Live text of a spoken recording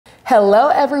Hello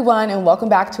everyone and welcome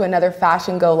back to another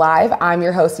Fashion Go Live. I'm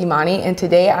your host Imani and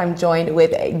today I'm joined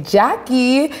with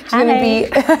Jackie. She's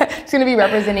gonna be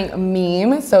representing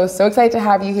MiiM. So excited to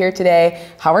have you here today.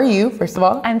 How are you, first of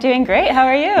all? I'm doing great. How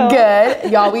are you?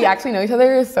 Good. Y'all, we actually know each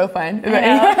other. It's so fun.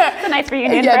 It's a nice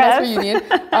reunion for us. Yeah, nice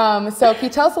reunion. So can you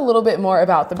tell us a little bit more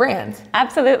about the brand?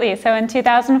 Absolutely. So in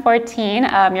 2014,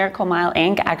 Miracle Mile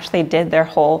Inc. actually did their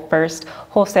first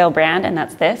wholesale brand, and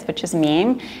that's this, which is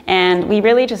MiiM. And we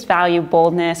really just value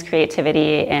boldness,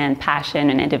 creativity, and passion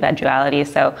and individuality.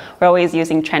 So we're always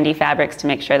using trendy fabrics to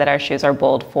make sure that our shoes are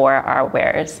bold for our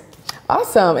wearers.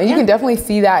 Awesome. And you can definitely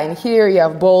see that in here. You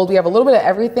have bold, we have a little bit of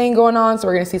everything going on. So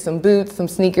we're going to see some boots, some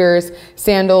sneakers,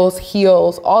 sandals,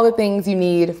 heels, all the things you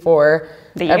need for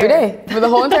every day, for the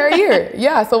whole entire year.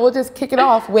 Yeah. So we'll just kick it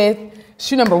off with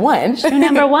shoe number one. Shoe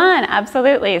number one,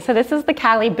 absolutely. So this is the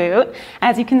Cali boot.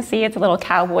 As you can see, it's a little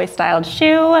cowboy styled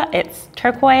shoe. It's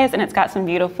turquoise and it's got some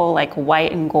beautiful like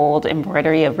white and gold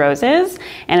embroidery of roses.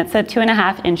 And it's a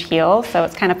 2.5-inch heel. So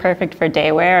it's kind of perfect for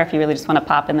day wear if you really just want to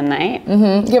pop in the night.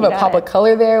 You have a pop of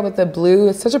color there with the blue.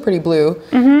 It's such a pretty blue,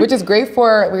 which is great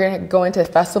for, we're going to go into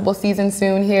festival season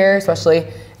soon here, especially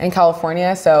in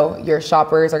California. So your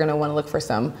shoppers are going to want to look for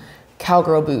some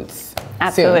cowgirl boots.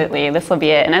 Absolutely, this will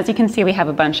be it. And as you can see, we have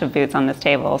a bunch of boots on this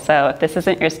table. So if this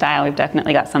isn't your style, we've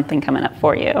definitely got something coming up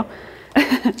for you.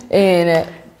 And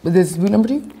this is boot number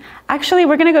 2? Actually,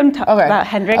 we're gonna go and talk about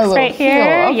Hendrix right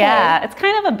here. Okay. Yeah, it's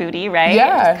kind of a booty, right?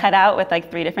 Yeah. It's cut out with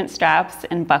like 3 different straps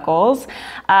and buckles.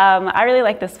 I really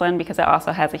like this one because it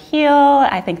also has a heel.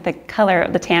 I think the color,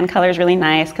 the tan color is really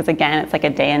nice because again, it's like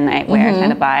a day and night wear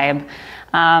kind of vibe.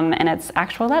 And it's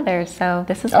actual leather, so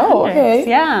this is okay.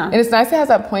 Yeah. And it's nice it has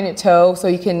that pointed toe, so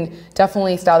you can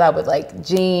definitely style that with like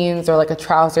jeans or like a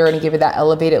trouser and give it that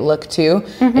elevated look too.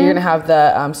 And you're gonna have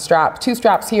the 2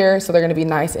 straps here, so they're gonna be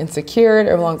nice and secured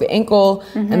along the ankle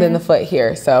and then the foot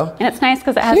here. So and it's nice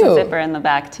because it has a zipper in the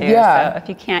back too. Yeah. So if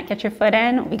you can't get your foot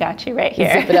in, we got you right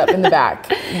here. Zip it up in the back.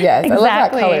 Yes, exactly. I love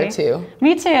that color too.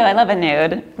 Me too. I love a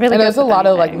nude. Really. And there's a lot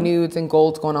of like nudes and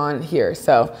golds going on here,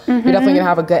 so you're definitely gonna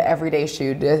have a good everyday shoe.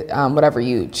 Whatever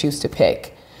you choose to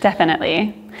pick.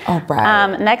 Definitely. All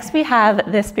right. Next we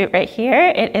have this boot right here.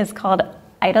 It is called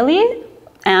Idly.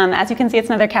 As you can see, it's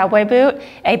another cowboy boot.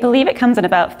 I believe it comes in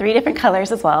about 3 different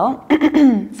colors as well.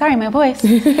 Sorry, my voice.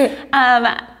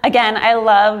 Again, I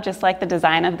love just like the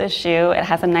design of this shoe. It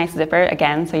has a nice zipper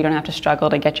again, so you don't have to struggle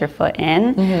to get your foot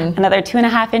in. Another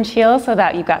 2.5-inch heel so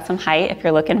that you've got some height if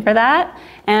you're looking for that.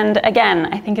 And again,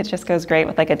 I think it just goes great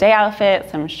with like a day outfit,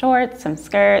 some shorts, some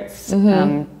skirts,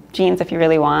 jeans if you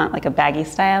really want like a baggy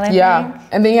style, I think.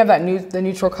 And then you have that the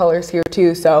neutral colors here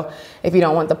too. So if you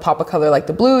don't want the pop of color like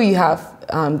the blue, you have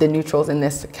the neutrals in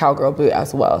this cowgirl boot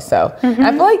as well. So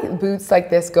I feel like boots like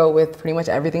this go with pretty much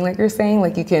everything like you're saying.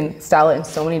 Like you can style it in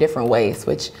so many different ways,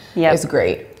 which is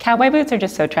great. Cowboy boots are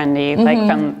just so trendy. Like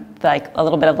from like a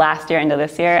little bit of last year into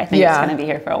this year, I think it's gonna be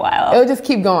here for a while. It'll just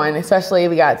keep going, especially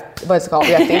we got, what's it called?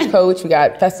 We got Stagecoach, we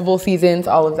got festival seasons,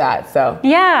 all of that, so.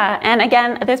 Yeah, and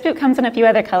again, this boot comes in a few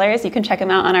other colors. You can check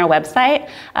them out on our website.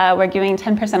 We're giving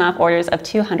 10% off orders of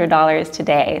 $200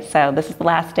 today. So this is the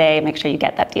last day, make sure you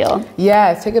get that deal.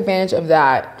 Yes, take advantage of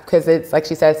that because it's, like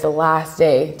she said, it's the last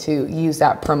day to use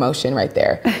that promotion right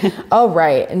there. All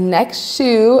right, next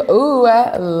shoe. Ooh,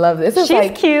 I love this. This is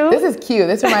like cute. This is cute.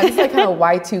 This reminds me like kind of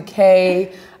Y2K,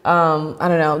 I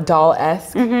don't know,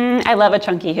 doll-esque. I love a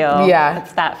chunky heel. Yeah.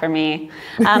 It's that for me.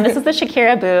 This is the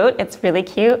Shakira boot. It's really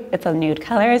cute. It's a nude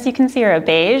color, as you can see, or a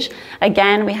beige.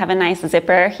 Again, we have a nice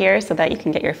zipper here so that you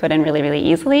can get your foot in really, really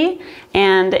easily.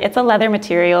 And it's a leather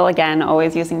material. Again,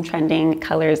 always using trending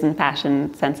colors and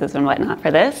fashion senses and whatnot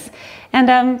for this.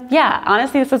 And yeah,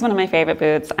 honestly, this is one of my favorite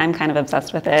boots. I'm kind of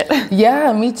obsessed with it.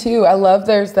 Yeah, me too. I love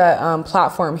there's that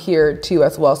platform here too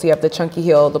as well. So you have the chunky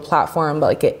heel, the platform,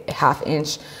 like a 1/2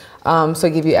 inch. So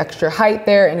give you extra height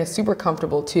there and it's super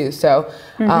comfortable too. So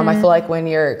I feel like when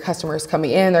your customers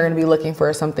coming in, they're gonna be looking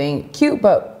for something cute,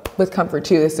 but with comfort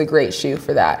too. It's a great shoe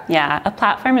for that. Yeah, a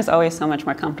platform is always so much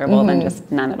more comfortable than just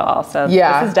none at all. So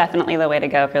this is definitely the way to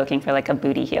go if you're looking for like a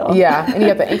booty heel. Yeah, and you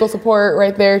got the ankle support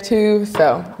right there too.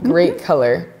 So great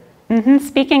color.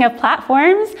 Speaking of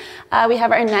platforms, we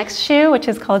have our next shoe, which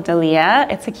is called Dalia.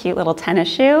 It's a cute little tennis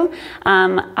shoe.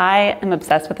 I am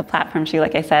obsessed with the platform shoe,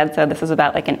 like I said. So this is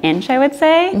about like 1 inch, I would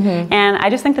say. And I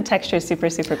just think the texture is super,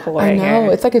 super cool right here. I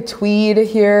know, it's like a tweed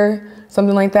here,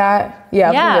 something like that. Yeah,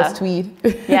 I think that's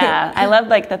tweed. Yeah, I love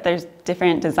like that there's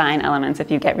different design elements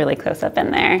if you get really close up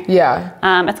in there. Yeah.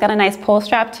 It's got a nice pull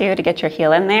strap too to get your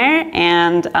heel in there.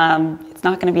 And it's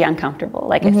not going to be uncomfortable,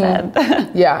 like I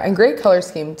said. Yeah, and great color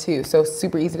scheme too. So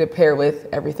super easy to pair with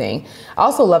everything. I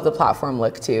also love the platform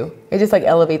look too. It just like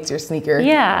elevates your sneaker.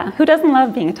 Yeah, who doesn't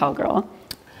love being a tall girl?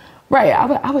 Right,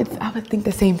 I would think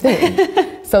the same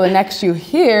thing. So the next shoe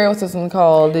here, what's this one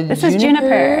called? This is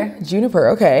Juniper. Juniper,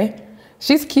 okay.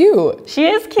 She's cute. She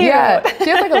is cute. Yeah, she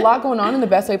has like a lot going on in the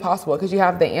best way possible because you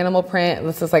have the animal print.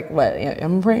 This is like what,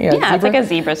 animal print? Yeah, it's like a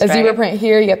zebra stripe. A zebra print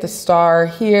here. You got the star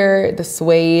here, the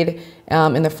suede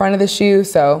in the front of the shoe.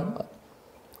 So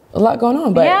a lot going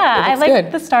on, but yeah, I like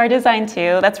good. the star design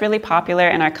too. That's really popular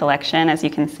in our collection. As you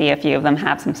can see, a few of them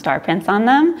have some star prints on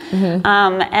them.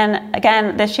 And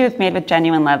again, this shoe is made with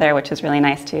genuine leather, which is really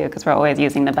nice too because we're always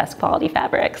using the best quality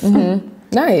fabrics.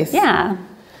 Nice. Yeah.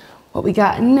 What we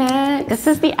got next? This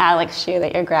is the Alex shoe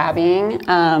that you're grabbing.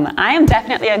 I am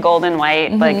definitely a gold and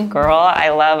white like girl. I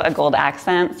love a gold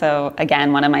accent. So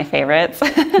again, one of my favorites.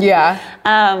 Yeah.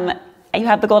 You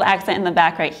have the gold accent in the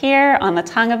back right here on the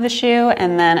tongue of the shoe,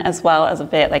 and then as well as a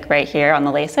bit like right here on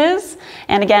the laces.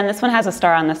 And again, this one has a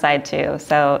star on the side too,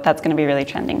 so that's going to be really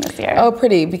trending this year. Oh,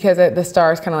 pretty, because the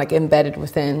star is kind of like embedded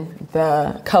within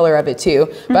the color of it too.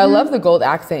 But I love the gold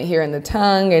accent here in the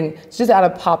tongue, and it's just add a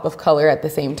pop of color at the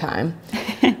same time.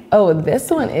 Oh, this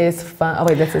one is fun. Oh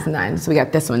wait, this is 9. So we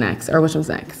got this one next, or which one's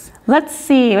next? Let's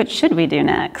see, what should we do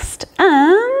next?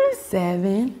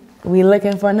 7. We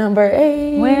looking for number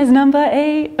 8. Where's number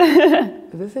 8? Is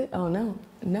this it? Oh no.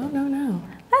 No.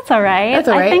 That's all right. That's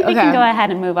all right. I think we can go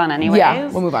ahead and move on anyways. Yeah,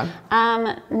 we'll move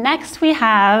on. Next we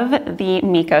have the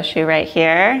Miko shoe right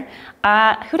here.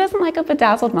 Who doesn't like a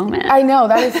bedazzled moment? I know,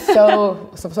 that is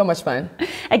so much fun.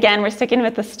 Again, we're sticking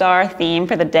with the star theme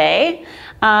for the day.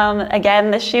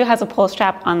 Again, this shoe has a pull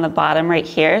strap on the bottom right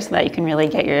here so that you can really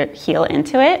get your heel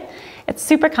into it. It's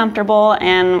super comfortable,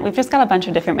 and we've just got a bunch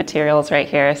of different materials right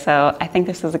here, so I think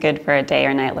this is good for a day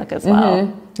or night look as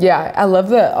well. Yeah, I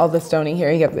love all the stoning here.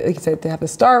 You have, like you said, to have the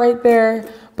star right there,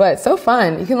 but so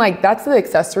fun. You can that's the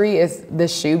accessory is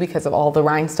this shoe because of all the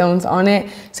rhinestones on it,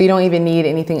 so you don't even need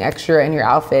anything extra in your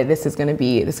outfit. This is gonna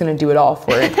do it all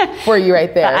for you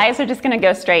right there. The eyes are just gonna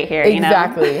go straight here,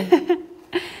 exactly. You know?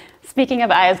 Speaking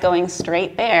of eyes going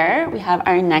straight there, we have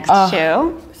our next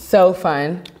shoe. So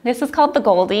fun. This is called the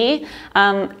Goldie.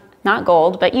 Not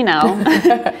gold, but you know,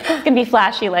 it's gonna be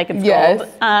flashy like it's gold.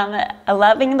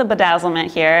 Loving the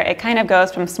bedazzlement here. It kind of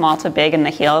goes from small to big in the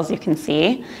heels, you can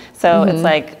see. So it's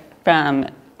like from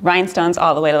rhinestones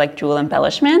all the way to like jewel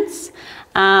embellishments.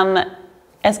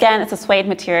 Again, it's a suede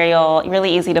material,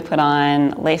 really easy to put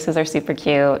on. Laces are super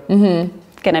cute.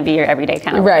 Gonna be your everyday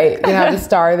kind of right. look. You have the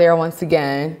star there once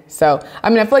again. So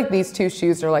I mean, I feel like these two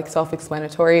shoes are like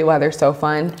self-explanatory why they're so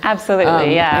fun.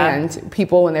 Absolutely, yeah. And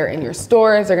people, when they're in your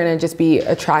stores, are gonna just be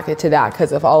attracted to that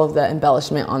because of all of the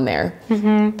embellishment on there. We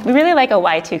really like a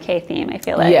Y2K theme, I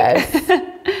feel like. Yes.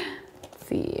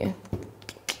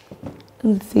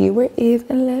 Let's see, where is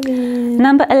 11?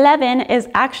 Number 11 is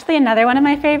actually another one of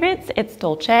my favorites. It's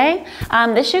Dolce.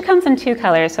 This shoe comes in 2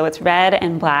 colors, so it's red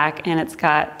and black, and it's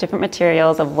got different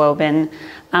materials of woven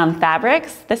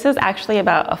fabrics. This is actually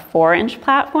about a 4-inch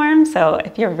platform, so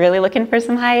if you're really looking for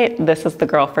some height, this is the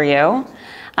girl for you.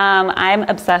 I'm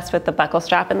obsessed with the buckle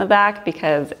strap in the back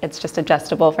because it's just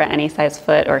adjustable for any size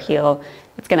foot or heel.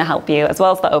 It's gonna help you, as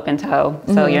well as the open toe,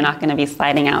 so you're not gonna be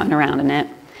sliding out and around in it.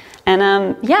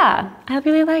 And yeah, I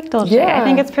really like Dolce. Yeah. I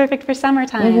think it's perfect for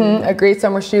summertime. A great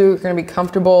summer shoe, gonna be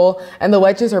comfortable. And the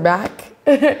wedges are back.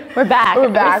 We're back.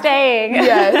 We're staying.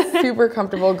 Yes, super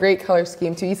comfortable, great color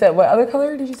scheme too. You said, what other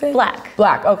color did you say? Black.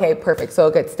 Black, okay, perfect. So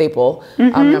a good staple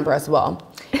number as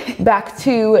well. Back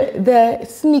to the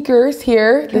sneakers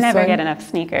here. Can never get enough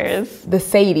sneakers. The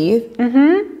Sadie.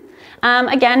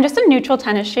 Again, just a neutral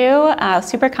tennis shoe,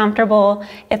 super comfortable.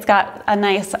 It's got a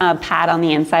nice pad on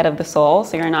the inside of the sole,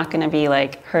 so you're not gonna be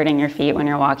like hurting your feet when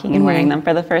you're walking and wearing them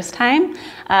for the first time.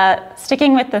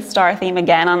 Sticking with the star theme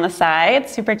again on the side,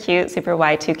 super cute, super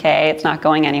Y2K. It's not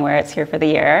going anywhere, it's here for the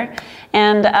year.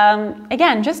 And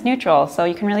again, just neutral, so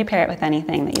you can really pair it with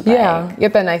anything that you like. Yeah, you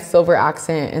get that nice silver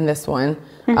accent in this one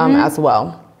as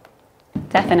well.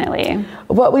 Definitely.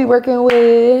 What we working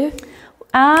with?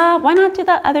 Why not do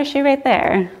that other shoe right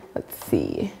there? Let's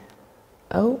see.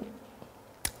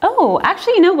 Oh,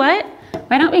 actually, you know what?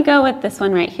 Why don't we go with this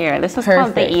one right here? This is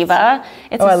called the Eva.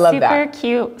 It's a super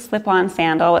cute slip-on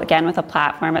sandal, again with a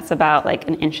platform. It's about like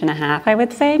 1.5 inches, I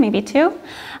would say, maybe 2.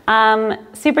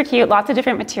 Super cute, lots of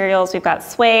different materials. We've got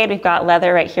suede, we've got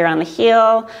leather right here on the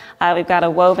heel. We've got a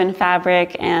woven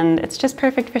fabric, and it's just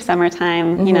perfect for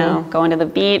summertime, you know, going to the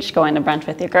beach, going to brunch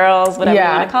with your girls, whatever you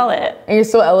want to call it. And you're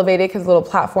still elevated because a little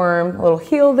platform, a little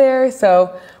heel there,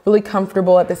 so really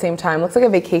comfortable at the same time. Looks like a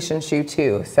vacation shoe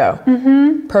too, so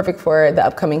perfect for for the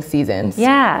upcoming seasons.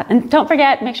 Yeah, and don't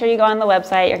forget, make sure you go on the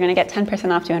website. You're going to get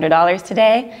 10% off $200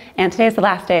 today. And today's the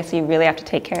last day, so you really have to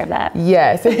take care of that.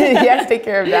 Yes, yes, take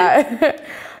care of that.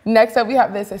 Next up, we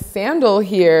have this sandal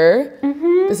here.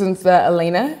 This one's the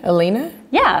Elena?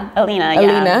 Yeah, Alina.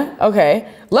 Alina, okay.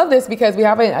 Love this because we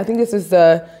haven't, I think this is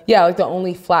the, like the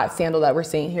only flat sandal that we're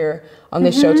seeing here on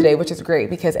this show today, which is great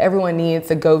because everyone needs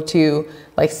a go-to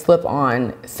like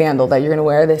slip-on sandal that you're gonna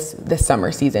wear this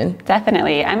summer season.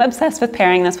 Definitely. I'm obsessed with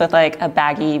pairing this with like a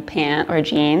baggy pant or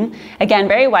jean. Again,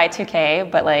 very Y2K,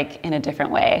 but like in a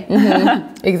different way.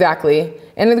 Exactly.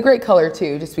 And it's a great color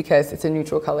too, just because it's a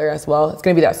neutral color as well. It's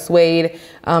gonna be that suede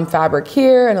fabric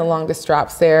here and along the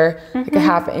straps there, like a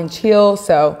 1/2 inch heel.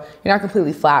 So you're not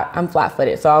completely flat. I'm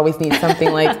flat-footed, so I always need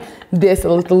something like this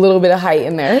with a little bit of height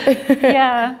in there.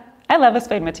 Yeah, I love a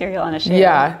suede material on a shoe.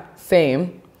 Yeah,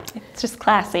 same. It's just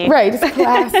classy. Right, just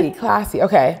classy, classy.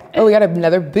 Okay. Oh, we got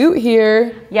another boot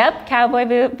here. Yep, cowboy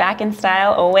boot, back in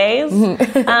style always.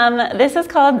 This is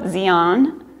called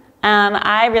Zion.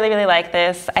 I really, really like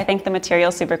this. I think the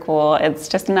material's super cool. It's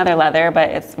just another leather, but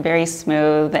it's very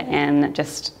smooth and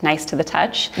just nice to the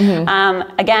touch.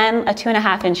 Again, a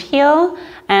 2.5 inch heel.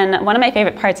 And one of my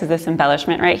favorite parts is this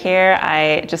embellishment right here.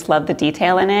 I just love the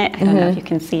detail in it. I don't know if you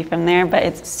can see from there, but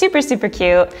it's super, super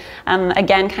cute.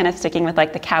 Again, kind of sticking with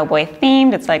like the cowboy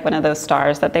themed. It's like one of those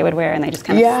stars that they would wear and they just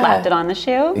kind of slapped it on the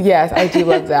shoe. Yes, I do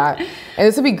love that. And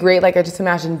this would be great. Like I just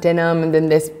imagine denim and then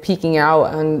this peeking out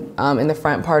on, in the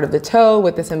front part of the toe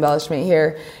with this embellishment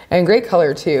here. And great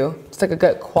color too. It's like a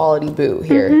good quality boot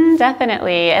here.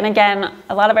 Definitely. And again,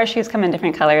 a lot of our shoes come in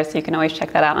different colors, so you can always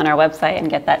check that out on our website and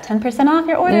get that 10% off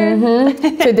your order.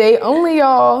 Today only,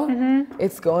 y'all.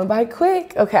 It's going by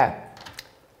quick. Okay.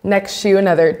 Next shoe,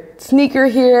 another sneaker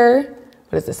here.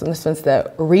 What is this one? This one's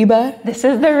the Reba. This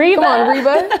is the Reba. Come on,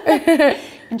 Reba.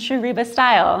 In true Reba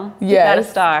style. Yes. You got a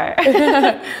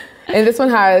star. And this one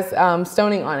has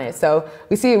stoning on it. So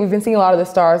we've been seeing a lot of the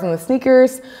stars on the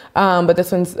sneakers, but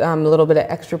this one's a little bit of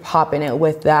extra pop in it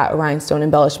with that rhinestone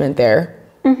embellishment there.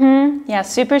 Yeah,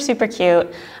 super, super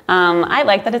cute. I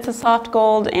like that it's a soft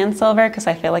gold and silver because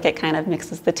I feel like it kind of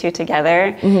mixes the two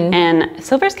together. And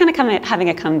silver's kind of having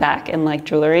a comeback in like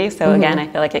jewelry. So again, I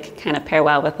feel like it can kind of pair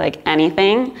well with like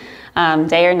anything,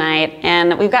 day or night.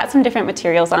 And we've got some different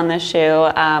materials on this shoe.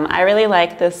 I really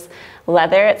like this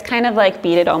leather. It's kind of like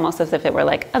beaded almost as if it were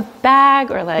like a bag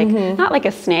or like, not like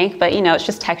a snake, but you know, it's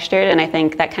just textured. And I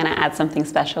think that kind of adds something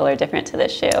special or different to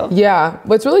this shoe. Yeah,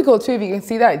 what's really cool too, if you can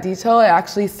see that detail, it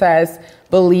actually says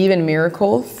believe in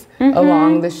miracles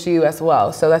along the shoe as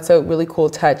well. So that's a really cool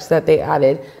touch that they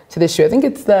added to the shoe. I think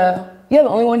it's the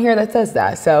only one here that says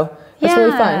that. So it's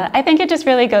really fun. I think it just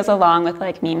really goes along with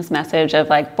like MiiM's message of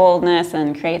like boldness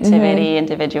and creativity,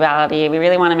 individuality. We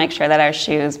really want to make sure that our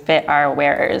shoes fit our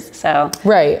wearers. So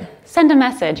send a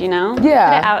message, you know? Yeah.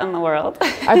 Put it out in the world.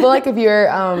 I feel like if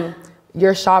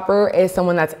your shopper is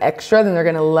someone that's extra, then they're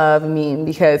gonna love MiiM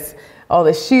because all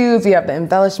the shoes, we have the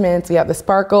embellishments, we have the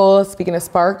sparkles. Speaking of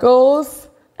sparkles,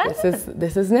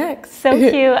 this is next. So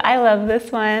cute. I love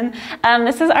this one.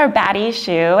 This is our baddie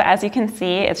shoe. As you can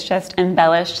see, it's just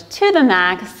embellished to the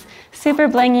max. Super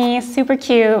blingy, super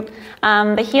cute.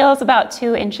 The heel is about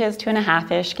 2 inches,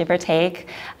 2.5-ish, give or take.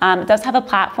 It does have a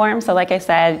platform, so like I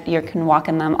said, you can walk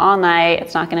in them all night.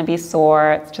 It's not gonna be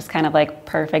sore. It's just kind of like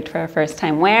perfect for a first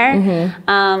time wear.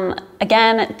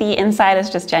 Again, the inside is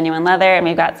just genuine leather, and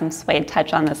we've got some suede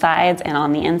touch on the sides and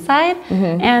on the inside.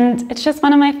 And it's just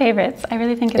one of my favorites. I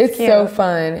really think it's cute. It's so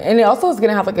fun. And it also is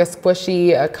gonna have like a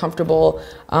squishy, comfortable,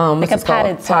 like a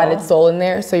padded sole in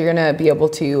there. So you're gonna be able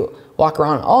to walk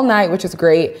around all night, which is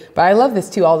great. But I love this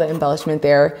too, all the embellishment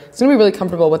there. It's gonna be really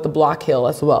comfortable with the block heel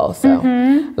as well. So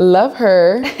love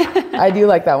her. I do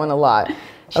like that one a lot.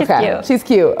 She's cute. She's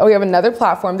cute. Oh, we have another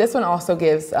platform. This one also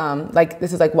gives,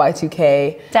 this is like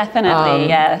Y2K. Definitely,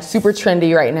 yes. Super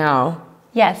trendy right now.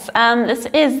 Yes, this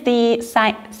is the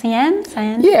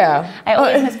Cyan? Yeah. I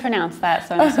always mispronounce that,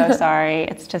 so I'm so sorry.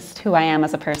 It's just who I am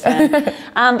as a person.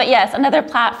 But yes, another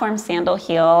platform sandal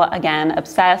heel. Again,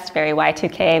 obsessed, very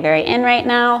Y2K, very in right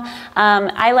now.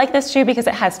 I like this shoe because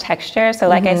it has texture. So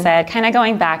like I said, kind of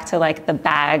going back to like the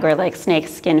bag or like snake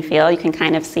skin feel, you can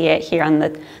kind of see it here on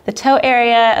the toe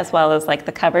area as well as like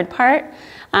the covered part.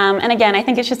 And again, I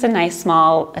think it's just a nice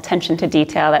small attention to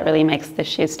detail that really makes the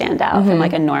shoe stand out from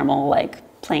like a normal, like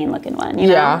plain looking one, you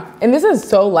know? Yeah, and this is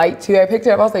so light too. I picked it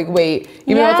up, I was like, wait,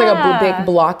 even though it's like a big,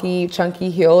 blocky,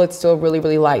 chunky heel, it's still really,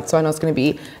 really light. So I know it's gonna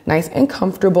be nice and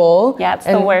comfortable. Yeah, it's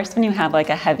the worst when you have like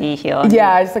a heavy heel.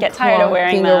 Yeah, I just like get tired of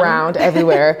wearing them around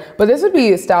everywhere. But this would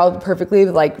be styled perfectly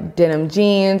with like denim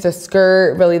jeans, a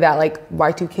skirt, really that like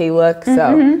Y2K look.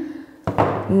 So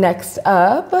Next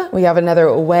up, we have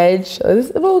another wedge. This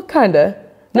is, well, kinda.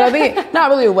 No, not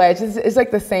really a wedge. It's like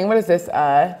the same. What is this?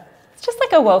 It's just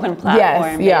like a woven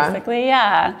platform, basically.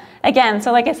 Yeah. Again,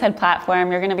 so like I said,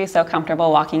 platform, you're gonna be so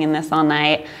comfortable walking in this all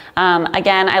night.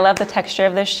 Again, I love the texture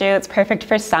of this shoe. It's perfect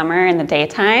for summer in the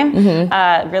daytime.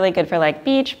 Really good for like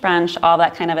beach, brunch, all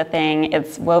that kind of a thing.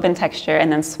 It's woven texture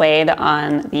and then suede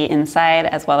on the inside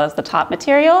as well as the top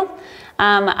material.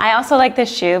 I also like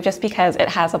this shoe just because it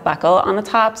has a buckle on the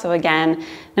top. So again,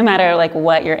 no matter like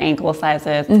what your ankle size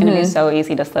is, it's gonna be so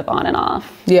easy to slip on and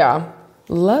off. Yeah,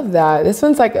 love that. This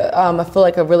one's like, I feel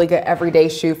like a really good everyday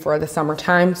shoe for the summer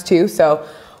times too. So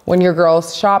when your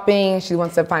girl's shopping, she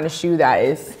wants to find a shoe that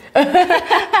is,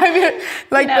 I mean,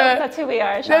 like that's who we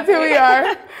are. Shopping. That's who we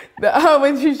are.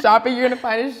 When she's shopping, you're gonna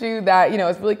find a shoe that, you know,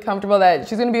 is really comfortable, that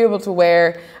she's gonna be able to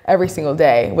wear every single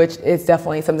day, which is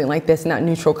definitely something like this, not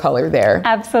neutral color there.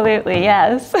 Absolutely,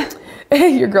 yes.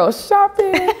 Your girl's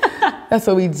shopping. That's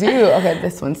what we do. Okay,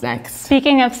 this one's next.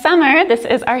 Speaking of summer, this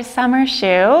is our summer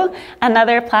shoe.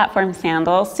 Another platform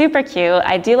sandal, super cute.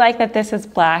 I do like that this is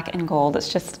black and gold.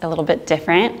 It's just a little bit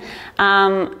different.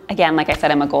 Again, like I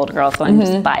said, I'm a gold girl, so I'm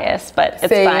just biased, but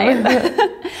it's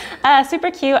fine.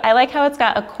 Super cute. I like how it's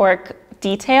got a cork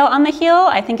detail on the heel.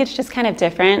 I think it's just kind of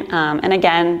different. And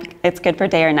again, it's good for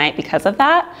day or night because of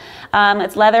that.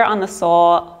 It's leather on the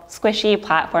sole. Squishy,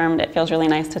 platformed. It feels really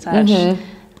nice to touch.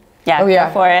 Yeah,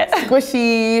 go for it.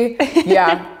 Squishy.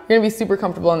 Yeah, you're gonna be super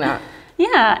comfortable in that.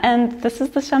 Yeah, and this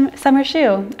is the summer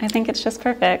shoe. I think it's just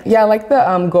perfect. Yeah, I like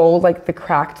the gold, like the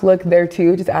cracked look there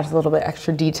too. Just adds a little bit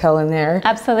extra detail in there.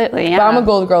 Absolutely, yeah. But I'm a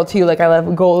gold girl too. Like I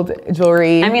love gold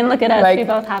jewelry. I mean, look at us. Like, we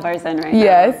both have ours in right now.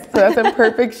 Yes, so that's a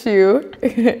perfect shoe.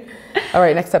 All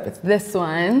right, next up it's this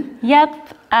one.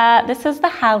 Yep. This is the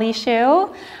Halle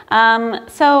shoe.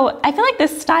 So I feel like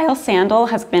this style sandal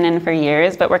has been in for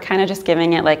years, but we're kind of just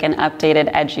giving it like an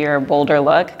updated, edgier, bolder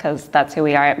look because that's who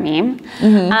we are at MiiM.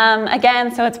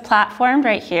 Again, so it's platformed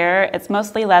right here. It's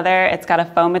mostly leather. It's got a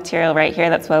foam material right here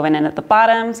that's woven in at the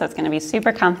bottom, so it's going to be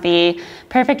super comfy,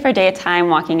 perfect for daytime,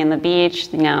 walking in the beach,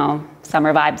 you know,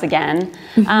 summer vibes again.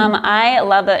 I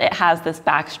love that it has this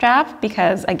back strap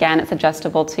because again, it's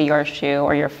adjustable to your shoe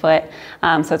or your foot.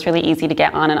 So it's really easy to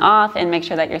get on and off and make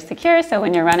sure that you're secure. So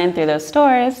when you're running through those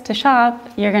stores to shop,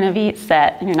 you're gonna be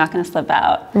set and you're not gonna slip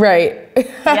out. Right.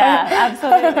 Yeah,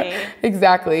 absolutely.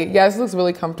 Exactly. Yeah, this looks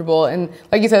really comfortable. And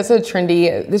like you said, it's so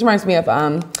trendy. This reminds me of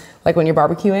like when you're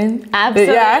barbecuing.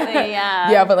 Absolutely, yeah.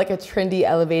 Yeah, but like a trendy,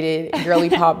 elevated, girly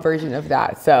pop version of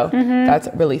that. So that's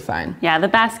really fun. Yeah, the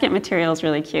basket material is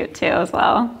really cute too as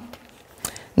well.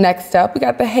 Next up, we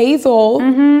got the Hazel.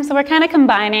 So we're kind of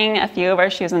combining a few of our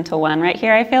shoes into one right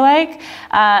here, I feel like.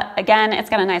 Again, it's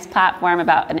got a nice platform,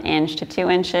 about 1 inch to 2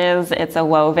 inches. It's a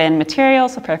woven material,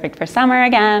 so perfect for summer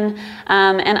again.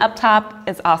 And up top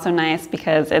is also nice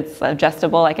because it's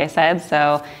adjustable, like I said,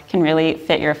 so it can really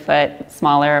fit your foot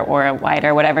smaller or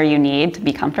wider, whatever you need to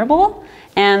be comfortable.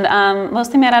 And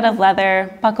mostly made out of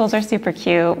leather. Buckles are super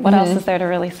cute. What else is there to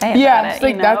really say about it? Yeah, it's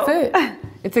like, that's it.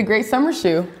 It's a great summer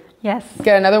shoe. Yes.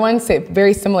 Got another one,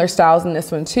 very similar styles in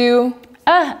this one too.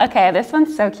 Okay, this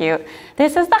one's so cute.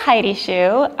 This is the Heidi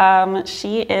shoe.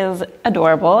 She is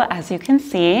adorable, as you can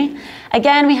see.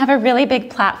 Again, we have a really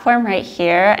big platform right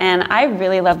here, and I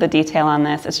really love the detail on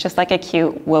this. It's just like a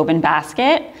cute woven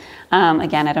basket.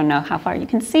 Again, I don't know how far you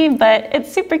can see, but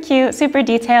it's super cute, super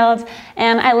detailed.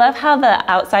 And I love how the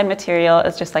outside material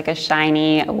is just like a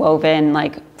shiny, woven,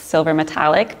 like silver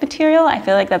metallic material. I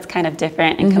feel like that's kind of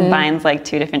different and combines like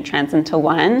 2 different trends into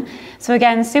one. So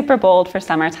again, super bold for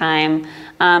summertime.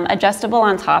 Adjustable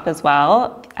on top as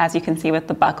well, as you can see with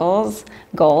the buckles.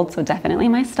 Gold, so definitely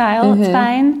my style, it's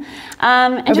fine.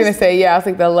 I was gonna say, yeah, I was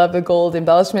like, I love the gold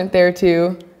embellishment there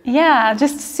too. Yeah,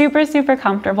 just super, super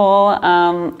comfortable.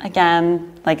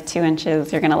 Again, like 2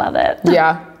 inches, you're gonna love it.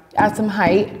 Yeah, add some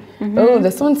height. Oh,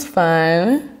 this one's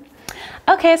fun.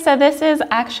 Okay, so this is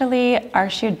actually our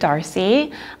shoe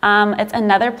Darcy. It's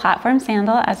another platform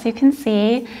sandal, as you can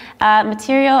see.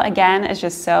 Material, again, is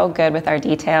just so good with our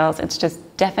details. It's just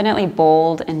definitely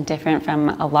bold and different from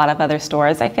a lot of other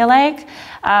stores, I feel like.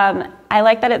 I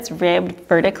like that it's ribbed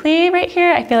vertically right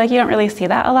here. I feel like you don't really see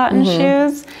that a lot in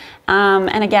shoes.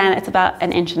 And again, it's about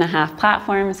 1.5 inch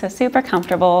platform, so super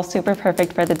comfortable, super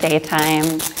perfect for the daytime.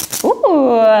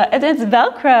 Ooh, and it's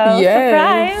Velcro.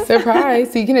 Yes, surprise.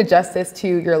 Surprise. So you can adjust this to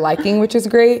your liking, which is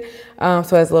great. So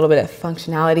it has a little bit of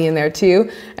functionality in there too.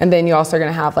 And then you also are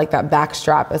gonna have like that back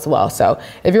strap as well. So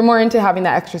if you're more into having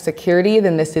that extra security,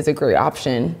 then this is a great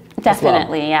option.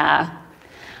 Definitely, yeah.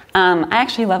 I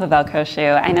actually love a Velcro shoe.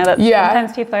 I know that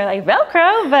sometimes people are like,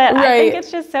 Velcro, but I think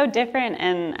it's just so different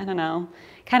and I don't know,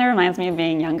 Kind of reminds me of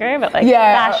being younger, but like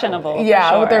fashionable. Yeah,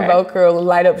 for sure. with their Velcro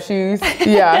light up shoes.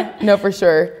 Yeah, no, for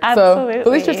sure. Absolutely. So at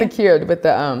least you're secured with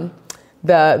the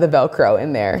Velcro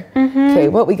in there. Okay,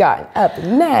 what we got up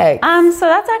next? So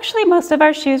that's actually most of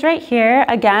our shoes right here.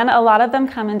 Again, a lot of them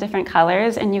come in different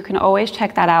colors, and you can always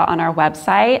check that out on our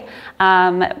website.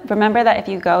 Remember that if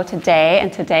you go today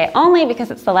and today only,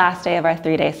 because it's the last day of our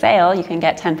 3-day sale, you can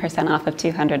get 10% off of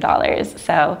 $200.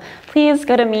 So please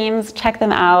go to MiiM's, check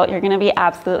them out. You're gonna be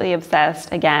absolutely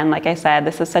obsessed. Again, like I said,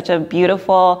 this is such a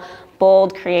beautiful,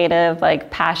 bold, creative, like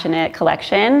passionate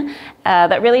collection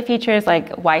that really features like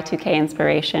Y2K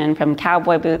inspiration, from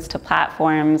cowboy boots to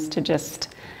platforms to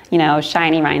just, you know,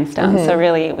 shiny rhinestones. So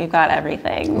really, we've got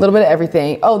everything. A little bit of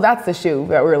everything. Oh, that's the shoe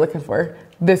that we were looking for.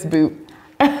 This boot.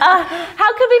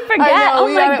 How could we forget? Oh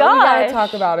my gosh. We gotta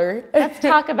talk about her. Let's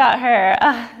talk about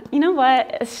her. You know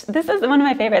what? This is one of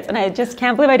my favorites, and I just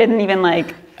can't believe I didn't even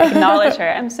like acknowledge her.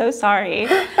 I'm so sorry.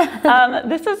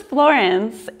 This is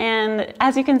Florence, and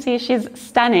as you can see, she's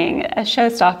stunning, a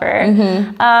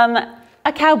showstopper.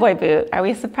 A cowboy boot. Are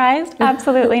we surprised?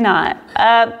 Absolutely not.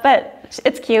 But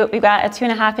it's cute. We've got a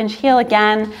 2.5-inch heel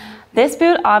again. This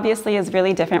boot obviously is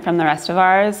really different from the rest of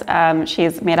ours.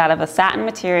 She's made out of a satin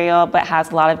material, but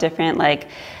has a lot of different like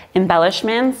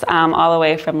embellishments, all the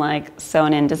way from like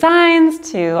sewn in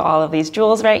designs to all of these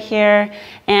jewels right here.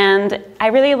 And I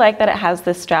really like that it has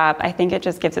this strap. I think it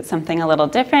just gives it something a little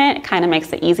different. It kind of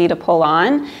makes it easy to pull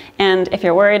on. And if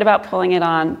you're worried about pulling it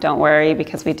on, don't worry,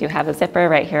 because we do have a zipper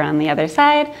right here on the other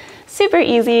side. Super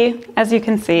easy, as you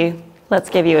can see. Let's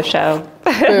give you a show.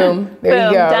 Boom, there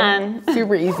you go. Done.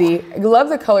 Super easy. I love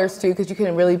the colors too, because you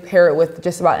can really pair it with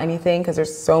just about anything, because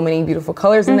there's so many beautiful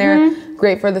colors in there.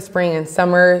 Great for the spring and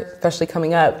summer, especially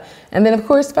coming up. And then of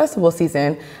course, festival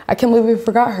season. I can't believe we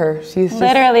forgot her. She's just...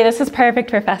 Literally, this is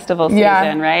perfect for festival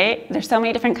season, right? There's so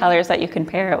many different colors that you can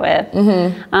pair it with.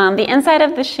 The inside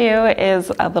of the shoe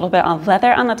is a little bit of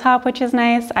leather on the top, which is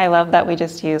nice. I love that we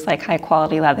just use like high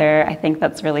quality leather. I think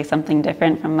that's really something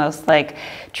different from most like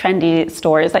trendy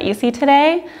stores that you see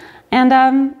today.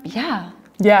 And yeah,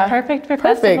 perfect for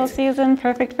festival season,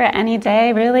 perfect for any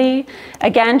day, really.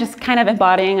 Again, just kind of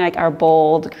embodying like our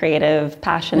bold, creative,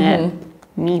 passionate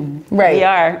MiiM. Right. We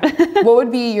are. What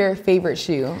would be your favorite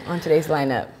shoe on today's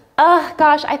lineup? Oh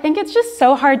gosh, I think it's just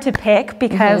so hard to pick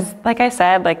because like I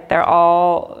said, like they're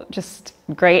all just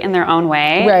great in their own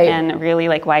way and really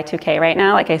like Y2K right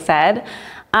now, like I said.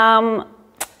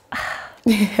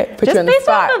 Just based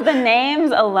off of the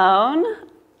names alone,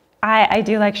 I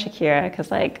do like Shakira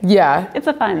because like it's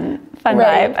a fun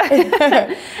vibe.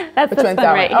 That's this one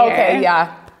right here. Okay,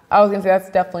 yeah. I was gonna say that's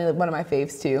definitely one of my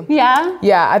faves too. Yeah?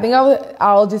 Yeah, I think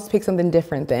I'll just pick something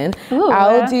different then. Ooh,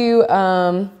 I'll do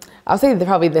I'll say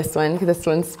probably this one because this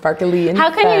one's sparkly and how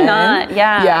can fun. you not?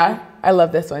 Yeah. Yeah. I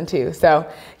love this one too. So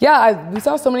yeah, we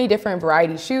saw so many different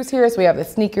variety shoes here. So we have the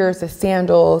sneakers, the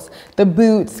sandals, the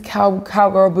boots,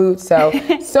 cowgirl boots. So,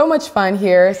 so much fun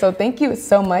here. So thank you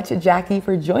so much, Jackie,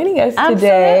 for joining us today.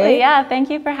 Absolutely, yeah. Thank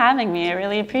you for having me. I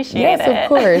really appreciate it. Yes, of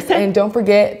course. And don't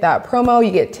forget that promo,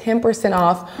 you get 10%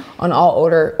 off on all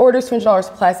orders $20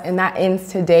 plus, and that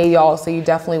ends today, y'all. So you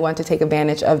definitely want to take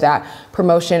advantage of that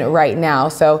promotion right now.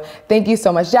 So thank you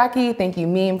so much, Jackie. Thank you,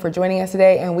 MiiM, for joining us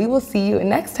today, and we will see you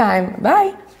next time.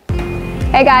 Bye.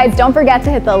 Hey guys, don't forget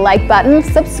to hit the like button,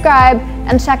 subscribe,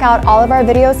 and check out all of our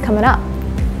videos coming up.